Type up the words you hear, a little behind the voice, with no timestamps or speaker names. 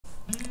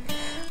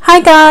Hi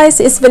guys,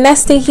 it's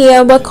Vanessa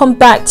here. Welcome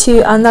back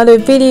to another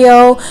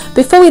video.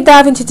 Before we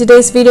dive into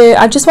today's video,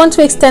 I just want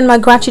to extend my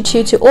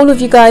gratitude to all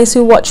of you guys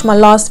who watched my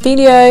last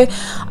video.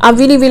 I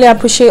really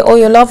appreciate all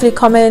your lovely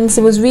comments.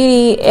 It was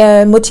really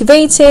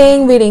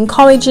motivating, really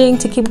encouraging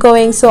to keep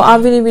going, so I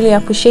really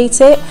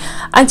appreciate it.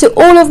 And to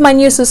all of my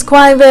new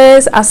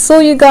subscribers, I saw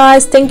you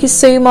guys. Thank you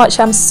so much.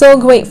 I'm so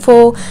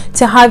grateful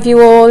to have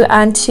you all,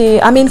 and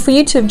for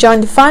you to have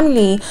joined the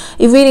family.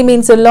 It really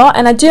means a lot,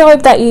 and I do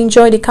hope that you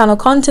enjoy the kind of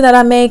content that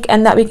I make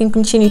and that we can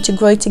continue to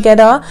grow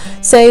together.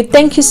 So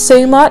thank you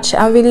so much.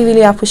 I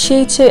really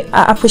appreciate it.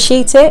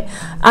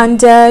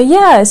 And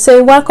yeah,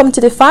 so welcome to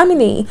the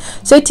family.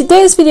 So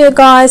today's video,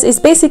 guys,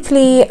 is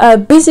basically a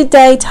busy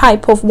day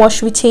type of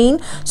wash routine.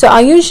 So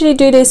I usually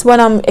do this when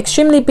I'm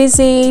extremely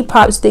busy,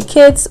 perhaps the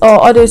kids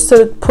or other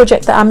sort of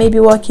project that I may be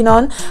working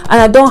on, and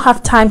I don't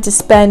have time to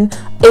spend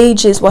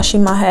ages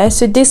washing my hair.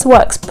 So this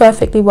works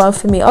perfectly well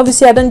for me.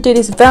 Obviously I don't do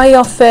this very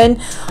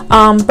often,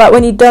 but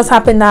when it does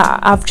happen that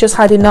I've just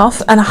had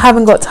enough and I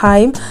haven't got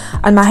time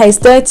and my hair is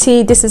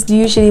dirty, this is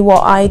usually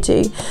what I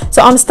do.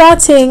 So I'm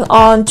starting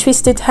on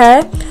twisted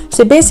hair.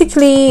 So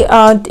basically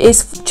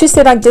it's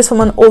twisted like this from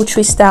an old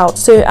twist out.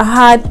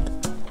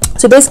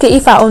 So basically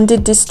if I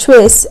undid this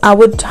twist, I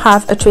would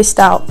have a twist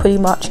out pretty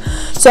much.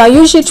 So I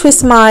usually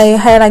twist my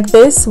hair like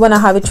this when I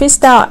have a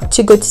twist out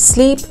to go to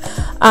sleep,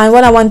 and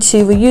when I want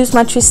to reuse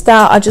my twist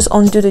out, I just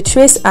undo the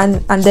twist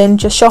and then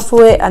just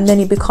shuffle it, and then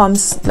it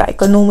becomes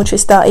like a normal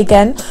twist out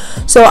again.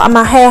 So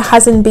my hair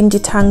hasn't been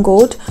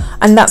detangled,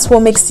 and that's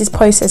what makes this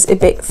process a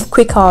bit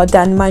quicker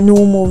than my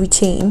normal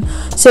routine.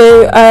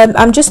 So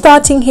I'm just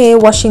starting here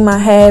washing my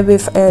hair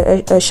with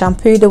a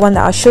shampoo, the one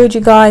that I showed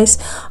you guys.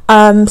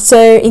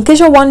 So in case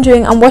you're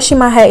wondering, I'm washing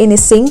my hair in a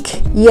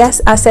sink.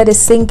 Yes, I said a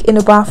sink in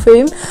a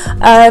bathroom.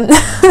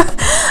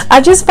 I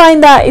just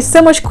find that it's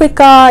so much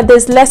quicker.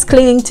 There's less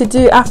cleaning to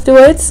do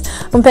afterwards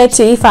compared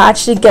to if I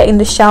actually get in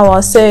the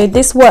shower. So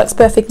this works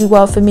perfectly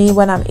well for me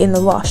when I'm in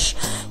the wash.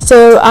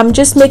 So I'm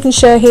just making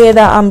sure here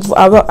that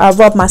I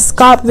rub my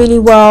scalp really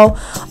well,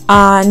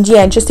 and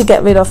yeah, just to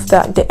get rid of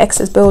the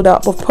excess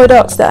buildup of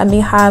products that I may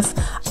have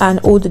and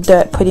all the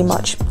dirt pretty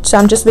much. So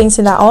I'm just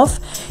rinsing that off.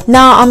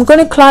 Now I'm going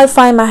to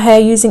clarify my hair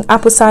using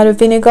apple cider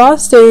vinegar.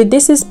 So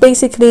this is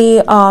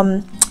basically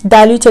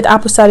diluted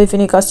apple cider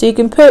vinegar. So you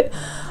can put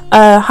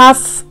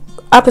half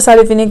apple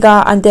cider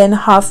vinegar and then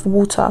half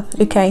water.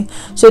 Okay,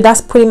 so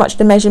that's pretty much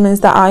the measurements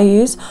that I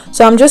use.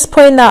 So I'm just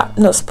putting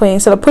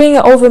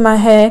it over my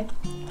hair,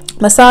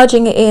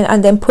 massaging it in,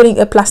 and then putting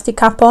a plastic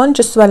cap on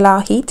just to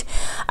allow heat.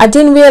 I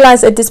didn't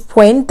realize at this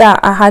point that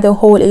I had a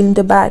hole in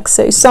the bag,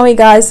 so sorry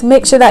guys.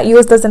 Make sure that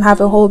yours doesn't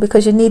have a hole,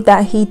 because you need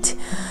that heat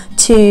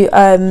to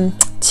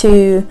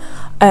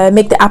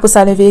make the apple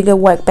cider vinegar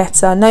work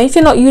better. Now if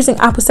you're not using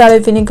apple cider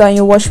vinegar in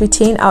your wash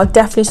routine, I'll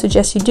definitely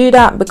suggest you do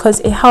that, because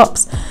it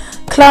helps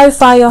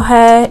clarify your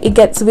hair. It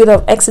gets rid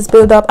of excess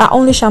buildup. I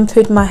only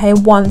shampooed my hair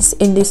once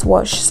in this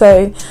wash,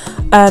 so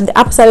the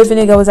apple cider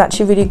vinegar was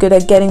actually really good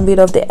at getting rid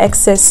of the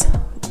excess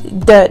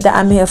dirt that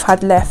I may have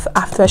had left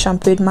after I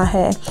shampooed my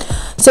hair.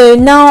 So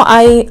now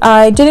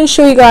I didn't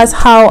show you guys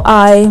how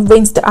I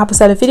rinsed the apple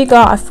cider vinegar.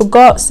 I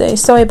forgot, so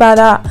sorry about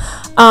that.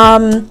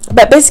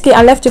 But basically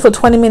I left it for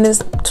 20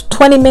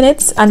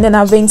 minutes and then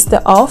I rinsed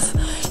it off.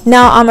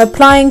 Now I'm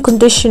applying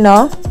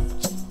conditioner.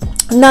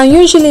 Now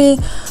usually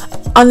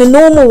on a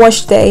normal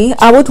wash day,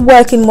 I would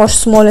work in much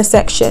smaller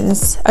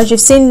sections. As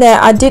you've seen there,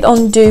 I did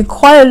undo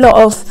quite a lot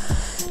of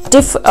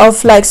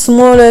like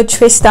smaller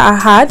twists that I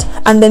had,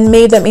 and then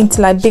made them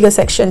into like bigger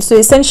sections. So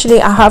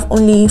essentially I have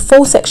only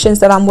 4 sections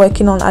that I'm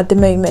working on at the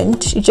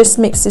moment. It just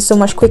makes it so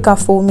much quicker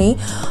for me.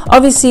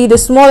 Obviously the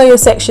smaller your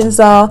sections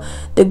are,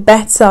 the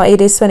better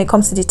it is when it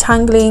comes to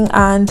detangling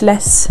and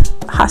less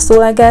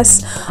hassle, I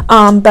guess.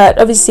 But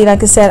obviously,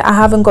 like I said, I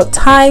haven't got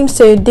time,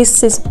 so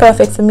this is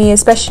perfect for me,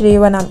 especially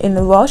when I'm in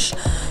a rush.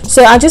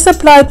 So I just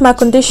applied my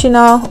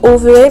conditioner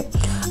over it,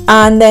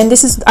 and then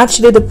this is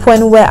actually the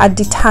point where I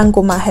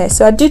detangle my hair.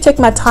 So I do take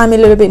my time a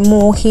little bit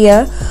more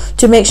here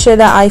to make sure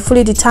that I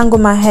fully detangle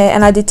my hair,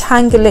 and I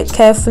detangle it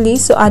carefully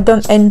so I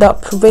don't end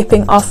up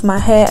ripping off my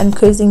hair and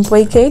causing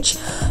breakage.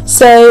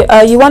 So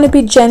you want to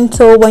be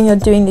gentle when you're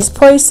doing this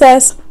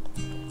process.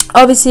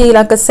 Obviously,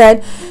 like I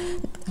said,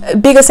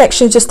 bigger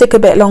sections just take a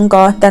bit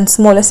longer than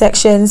smaller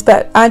sections,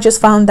 but I just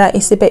found that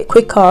it's a bit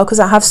quicker because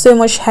I have so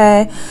much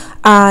hair,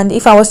 and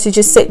if I was to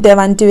just sit there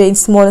and do it in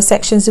smaller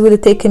sections, it would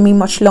have taken me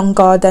much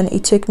longer than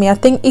it took me. I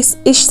think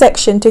each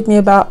section took me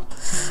about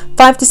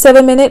 5 to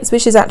 7 minutes,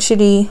 which is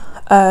actually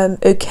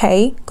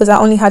okay, because I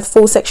only had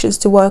 4 sections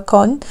to work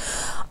on.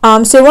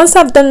 So once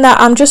I've done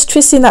that, I'm just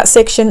twisting that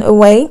section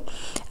away,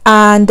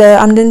 and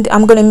I'm going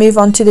to move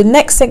on to the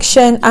next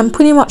section and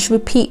pretty much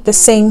repeat the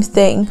same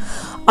thing.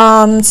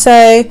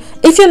 So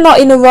if you're not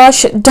in a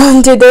rush,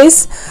 don't do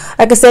this.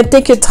 Like I said,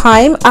 take your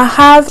time. I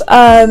have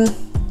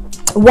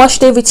wash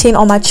day routine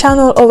on my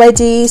channel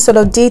already, sort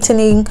of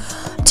detailing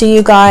to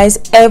you guys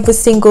every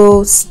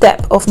single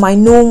step of my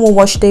normal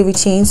wash day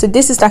routine. So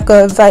this is like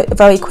a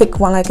very quick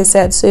one, like I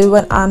said. So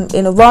when I'm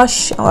in a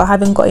rush or I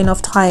haven't got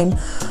enough time,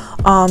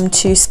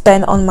 to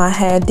spend on my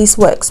hair. This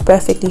works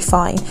perfectly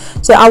fine.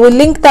 So I will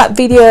link that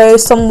video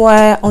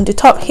somewhere on the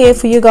top here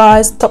for you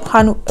guys, top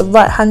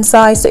right hand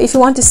side. So if you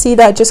want to see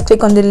that, just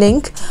click on the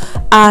link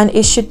and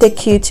it should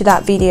take you to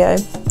that video.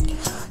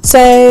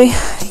 So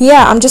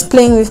yeah, I'm just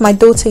playing with my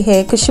daughter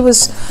here because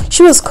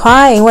she was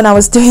crying when I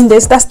was doing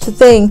this. That's the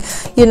thing,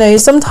 you know,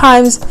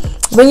 sometimes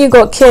when you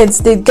got kids,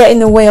 they get in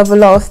the way of a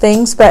lot of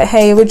things, but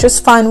hey, we'll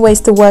just find ways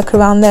to work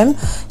around them.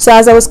 So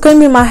as I was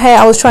combing my hair,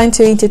 I was trying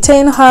to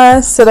entertain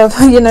her, sort of,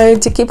 you know,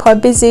 to keep her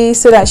busy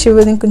so that she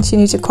wouldn't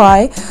continue to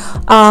cry.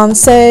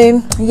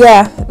 So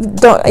yeah,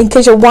 in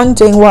case you're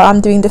wondering what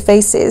I'm doing the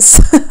faces.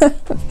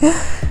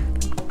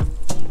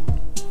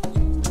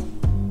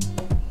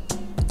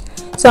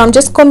 So I'm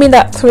just combing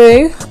that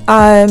through,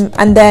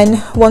 and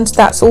then once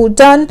that's all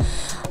done,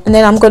 and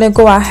then I'm going to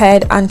go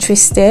ahead and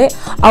twist it.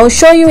 I'll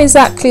show you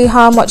exactly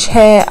how much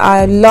hair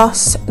I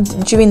lost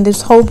during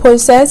this whole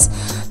process.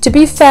 To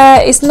be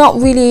fair, it's not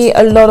really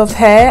a lot of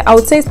hair. I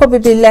would say it's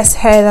probably less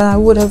hair than I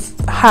would have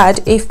had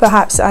if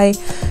perhaps I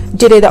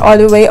did it the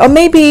other way, or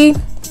maybe,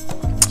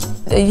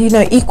 you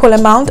know, equal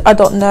amount, I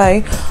don't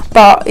know,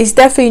 but it's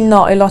definitely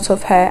not a lot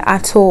of hair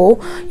at all.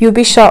 You'll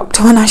be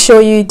shocked when I show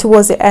you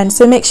towards the end,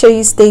 so make sure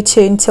you stay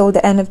tuned till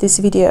the end of this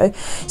video.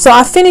 So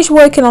I finished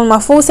working on my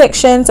full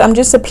sections. I'm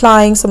just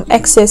applying some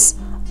extra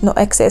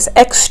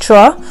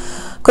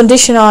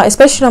conditioner,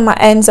 especially on my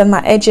ends and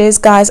my edges.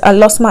 Guys, I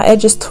lost my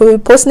edges through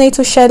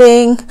postnatal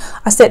shedding.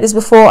 I said this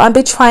before, I've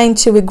been trying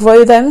to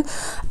regrow them.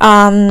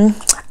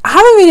 I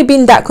haven't really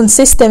been that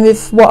consistent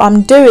with what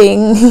I'm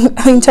doing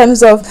in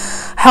terms of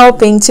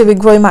helping to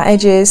regrow my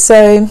edges.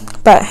 So,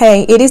 but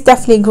hey, it is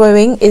definitely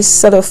growing. It's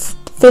sort of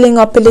filling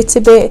up a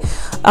little bit.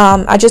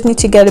 I just need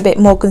to get a bit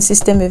more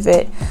consistent with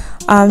it.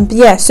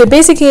 Yeah, so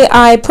basically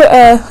I put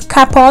a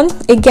cap on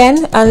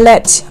again and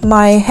let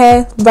my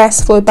hair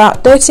rest for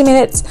about 30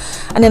 minutes,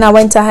 and then I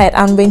went ahead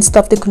and rinsed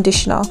off the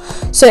conditioner.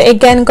 So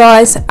again,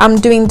 guys, I'm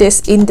doing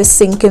this in the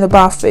sink in the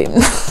bathroom.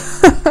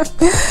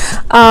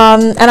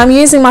 And I'm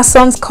using my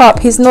son's cup.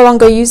 He's no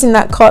longer using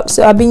that cup,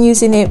 so I've been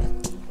using it,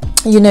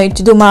 you know,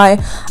 to do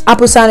my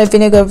apple cider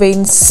vinegar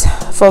rinse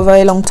for a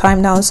very long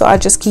time now, so I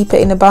just keep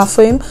it in the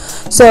bathroom.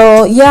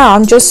 So yeah,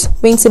 I'm just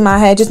rinsing my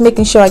hair, just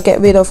making sure I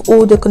get rid of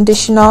all the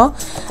conditioner.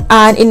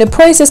 And in the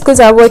process, because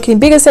I work in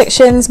bigger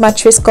sections, my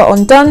twists got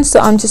undone, so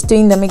I'm just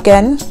doing them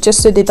again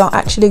just so they don't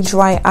actually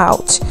dry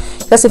out.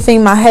 That's the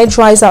thing, my hair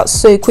dries out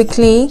so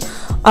quickly.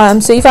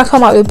 So if I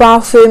come out of the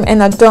bathroom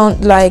and I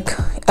don't like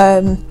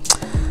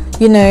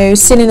you know,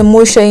 sealing the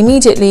moisture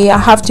immediately, I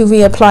have to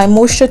reapply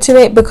moisture to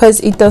it because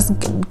it does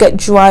get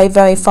dry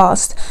very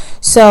fast.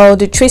 So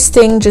the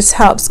twisting just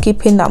helps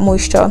keeping that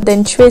moisture.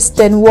 Then twist,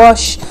 then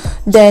wash,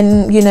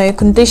 then, you know,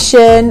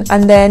 condition,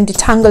 and then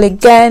detangle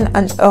again,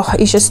 and oh,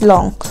 it's just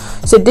long.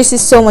 So this is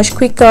so much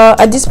quicker.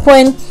 At this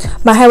point,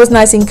 my hair was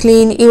nice and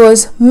clean. It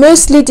was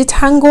mostly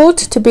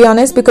detangled, to be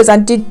honest, because I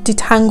did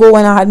detangle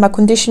when I had my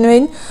conditioner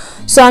in.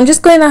 So I'm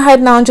just going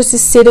ahead now just to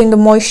sit in the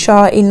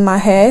moisture in my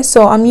hair.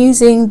 So I'm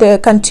using the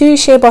Cantu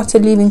Shea Butter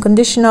leave-in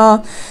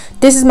conditioner.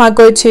 This is my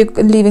go-to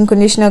leave-in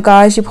conditioner,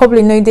 guys. You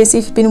probably know this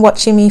if you've been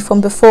watching me from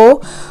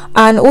before.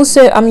 And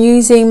also I'm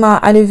using my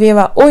aloe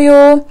vera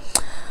oil.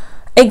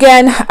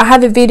 Again, I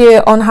have a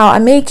video on how I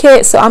make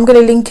it, so I'm going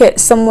to link it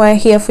somewhere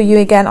here for you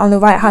again on the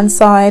right hand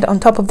side on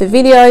top of the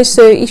video.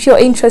 So if you're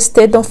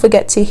interested, don't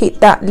forget to hit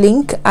that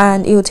link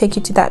and it will take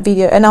you to that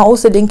video, and I'll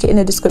also link it in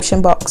the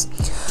description box.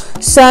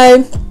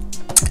 So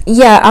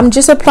yeah, I'm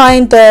just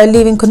applying the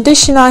leave-in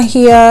conditioner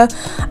here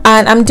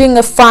and I'm doing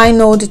a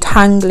final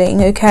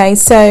detangling. Okay,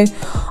 so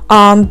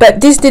but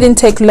this didn't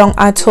take long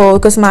at all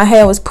because my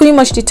hair was pretty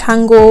much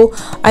detangled.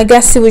 I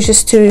guess it was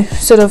just to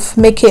sort of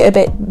make it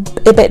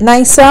a bit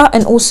nicer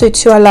and also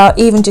to allow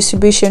even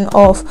distribution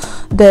of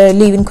the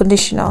leave-in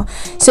conditioner.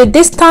 So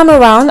this time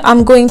around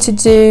I'm going to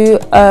do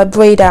a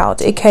braid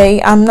out.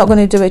 Okay, I'm not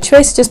going to do a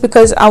twist just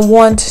because I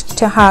want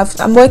to have,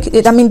 I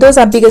mean those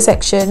are bigger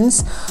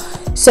sections,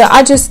 so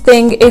I just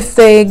think if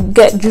they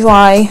get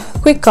dry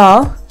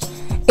quicker,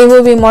 it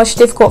will be much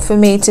difficult for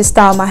me to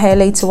style my hair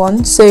later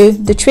on. So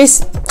the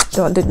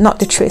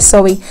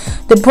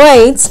the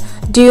braids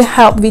do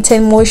help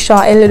retain moisture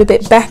a little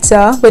bit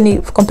better when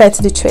you compared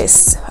to the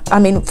twists, I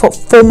mean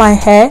for my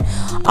hair.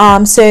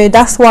 So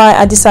that's why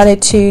I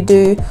decided to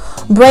do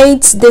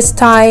braids this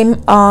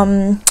time.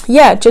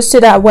 Yeah, just so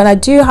that when I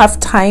do have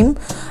time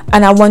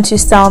and I want to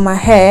style my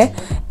hair,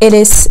 it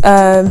is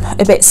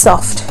a bit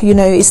soft, you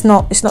know, it's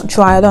not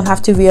dry. I don't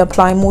have to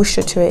reapply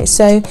moisture to it.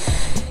 So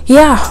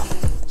yeah,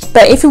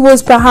 but if it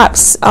was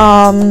perhaps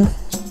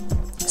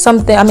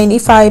something, I mean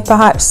if I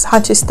perhaps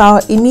had to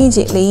style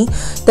immediately,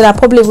 then I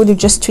probably would have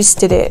just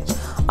twisted it.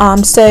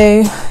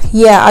 So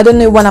yeah, I don't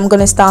know when I'm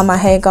gonna style my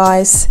hair,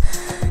 guys.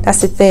 That's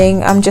the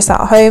thing, I'm just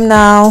at home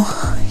now,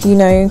 you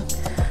know.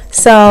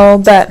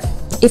 So but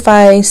if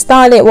I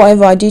style it,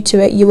 whatever I do to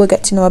it, you will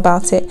get to know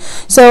about it.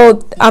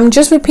 So I'm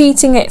just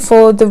repeating it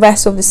for the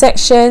rest of the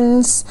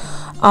sections.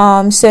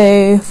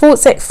 So four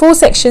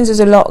sections is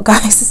a lot,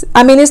 guys.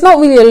 I mean it's not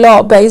really a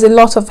lot, but it's a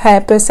lot of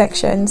hair per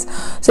sections,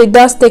 so it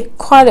does take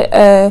quite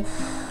a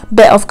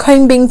bit of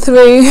combing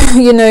through,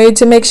 you know,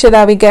 to make sure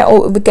that we get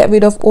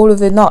rid of all of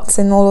the knots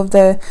and all of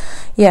the,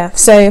 yeah.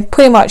 So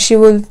pretty much you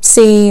will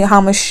see how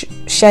much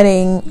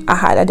shedding I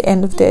had at the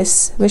end of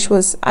this, which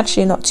was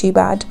actually not too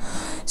bad.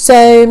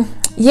 So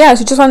yeah,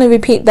 so just want to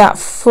repeat that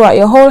throughout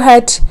your whole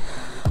head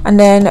and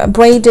then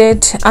braid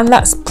it, and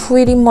that's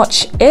pretty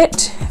much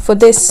it for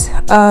this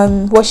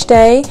wash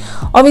day.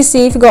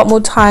 Obviously if you got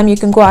more time you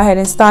can go ahead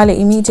and style it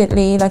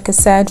immediately like I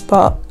said,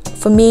 but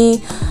for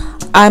me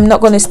I'm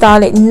not going to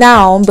style it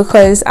now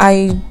because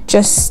I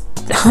just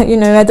you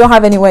know, I don't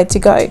have anywhere to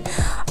go,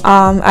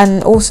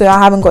 and also I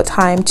haven't got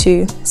time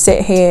to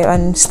sit here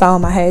and style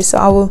my hair, so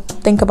I will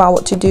think about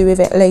what to do with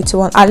it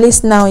later on. At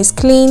least now it's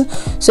clean,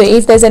 so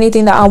if there's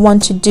anything that I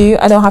want to do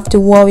I don't have to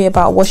worry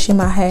about washing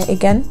my hair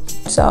again.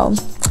 So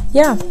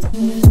yeah.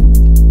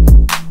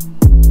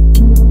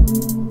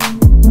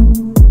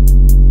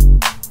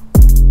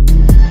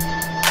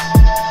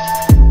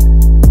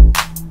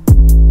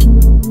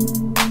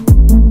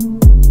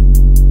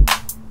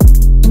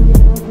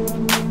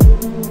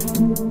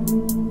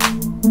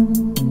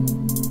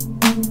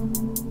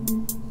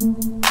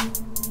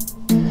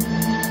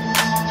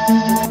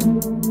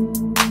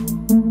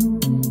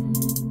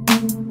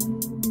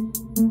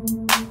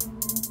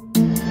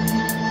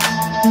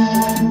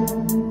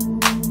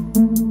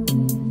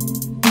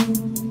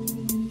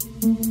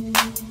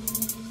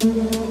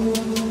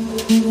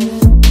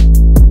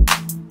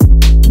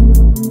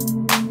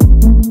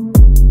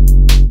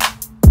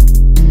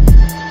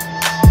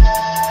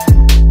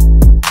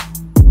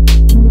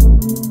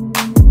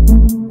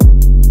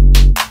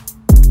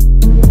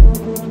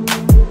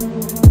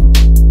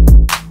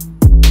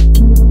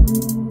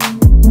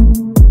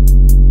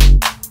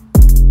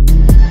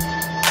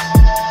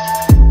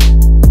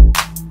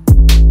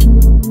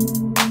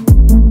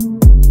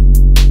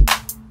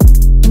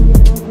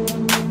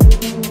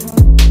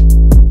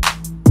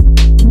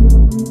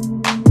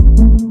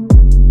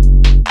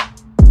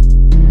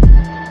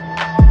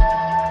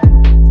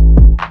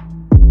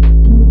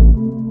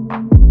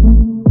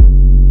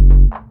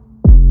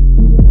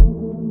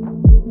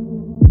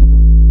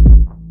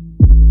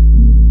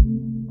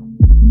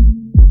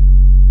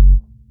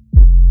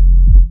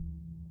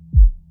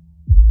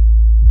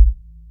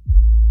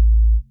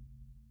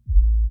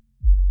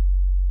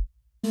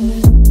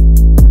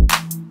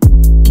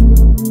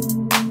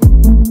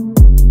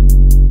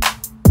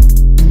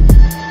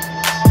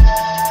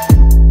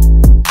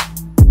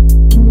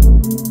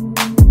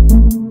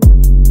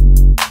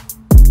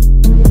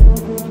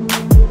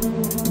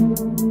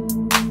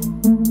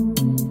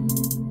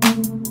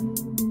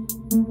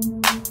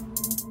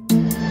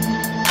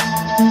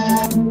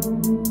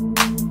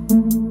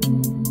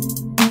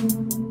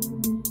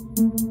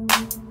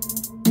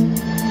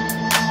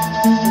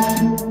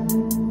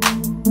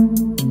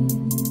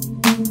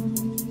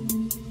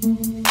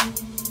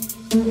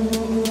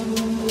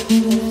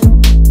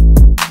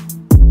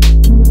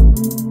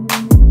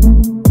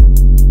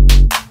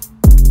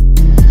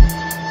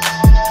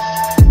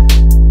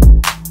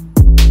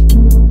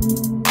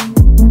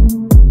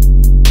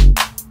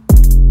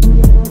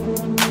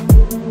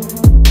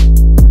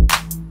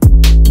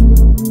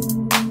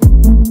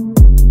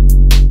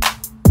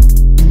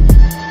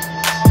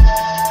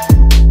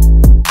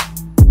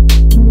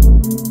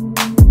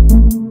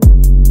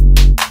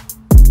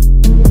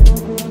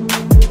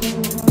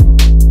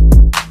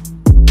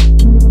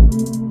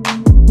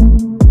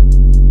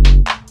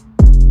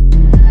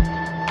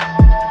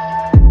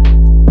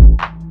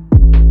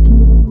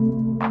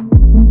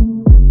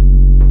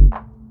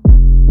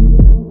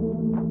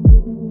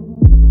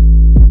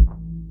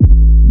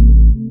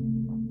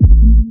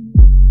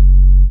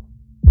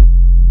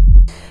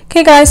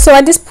 Okay guys, so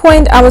at this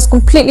point I was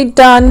completely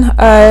done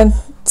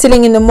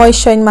sealing in the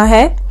moisture in my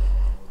hair,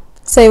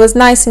 so it was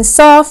nice and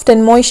soft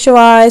and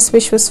moisturized,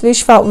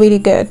 which felt really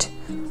good.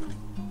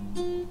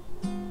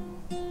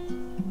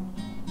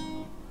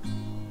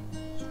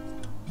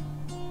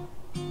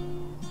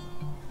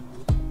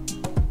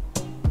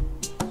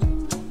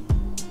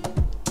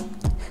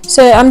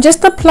 So I'm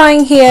just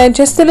applying here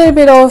just a little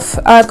bit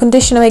of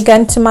conditioner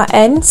again to my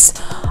ends,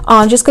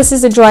 just because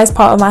it's the driest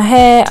part of my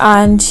hair,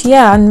 and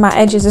yeah, and my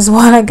edges as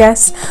well, I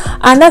guess.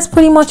 And that's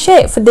pretty much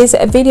it for this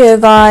video,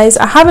 guys.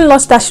 I haven't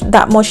lost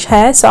that much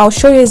hair, so I'll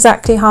show you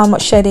exactly how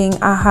much shedding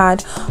I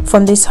had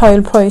from this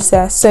whole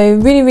process. So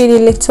really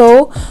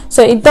little,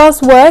 so it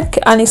does work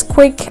and it's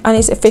quick and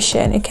it's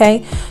efficient.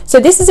 Okay, so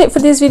this is it for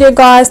this video,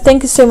 guys.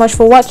 Thank you so much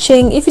for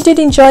watching. If you did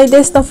enjoy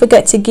this, don't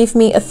forget to give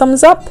me a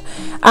thumbs up,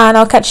 and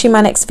I'll catch you in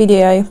my next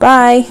video.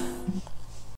 Bye.